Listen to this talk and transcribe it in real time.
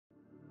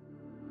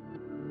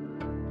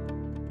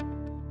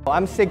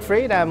I'm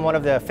Siegfried. I'm one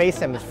of the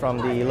FACEMs from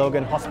the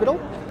Logan Hospital,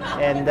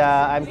 and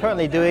I'm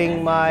currently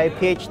doing my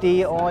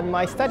PhD on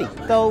my study.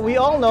 So we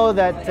all know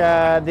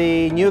that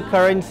the new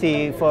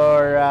currency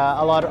for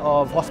a lot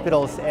of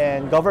hospitals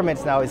and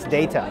governments now is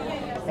data.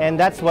 And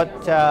that's what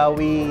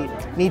we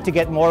need to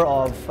get more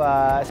of,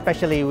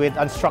 especially with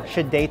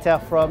unstructured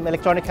data from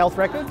electronic health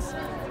records.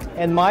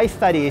 And my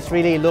study is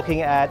really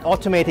looking at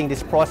automating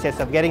this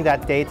process of getting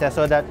that data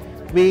so that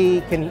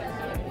we can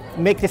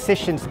make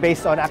decisions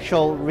based on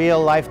actual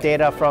real-life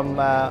data from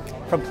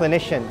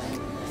clinicians.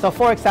 So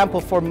for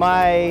example, for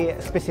my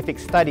specific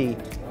study,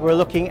 we're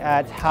looking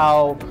at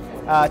how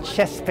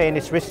chest pain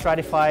is risk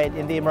stratified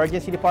in the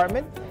emergency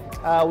department.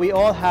 We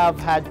all have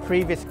had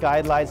previous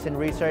guidelines and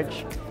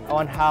research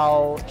on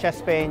how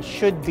chest pain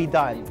should be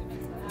done.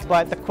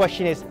 But the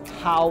question is,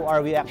 how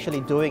are we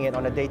actually doing it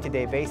on a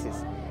day-to-day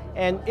basis?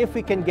 And if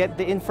we can get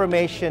the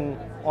information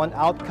on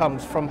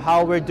outcomes from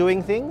how we're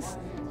doing things,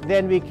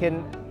 then we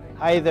can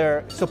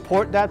either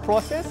support that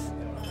process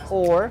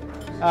or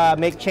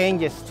make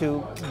changes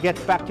to get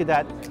back to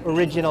that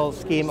original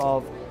scheme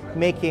of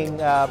making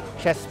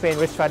chest pain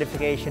risk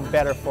stratification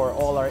better for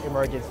all our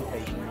emergency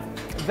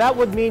patients. That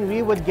would mean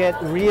we would get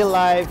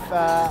real-life,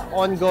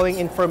 ongoing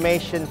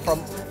information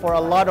for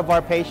a lot of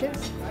our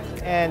patients,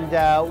 and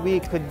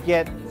we could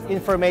get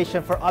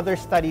information for other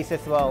studies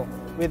as well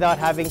without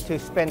having to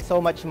spend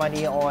so much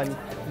money on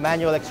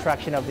manual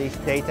extraction of these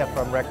data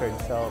from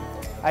records. So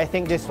I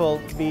think this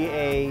will be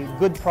a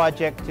good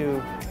project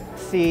to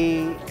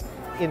see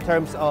in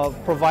terms of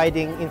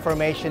providing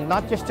information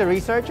not just to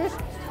researchers,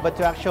 but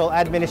to actual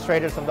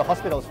administrators of the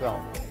hospital as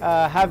well.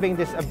 Having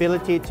this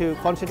ability to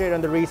concentrate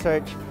on the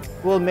research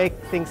will make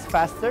things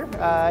faster.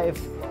 If,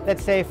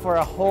 let's say, for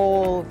a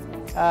whole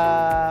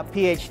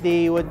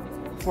PhD,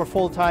 for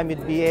full time,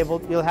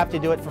 you'll have to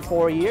do it for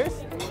 4 years.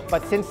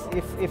 But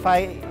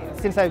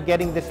since I'm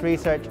getting this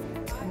research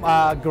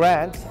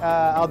grant,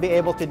 I'll be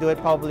able to do it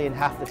probably in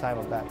half the time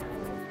of that.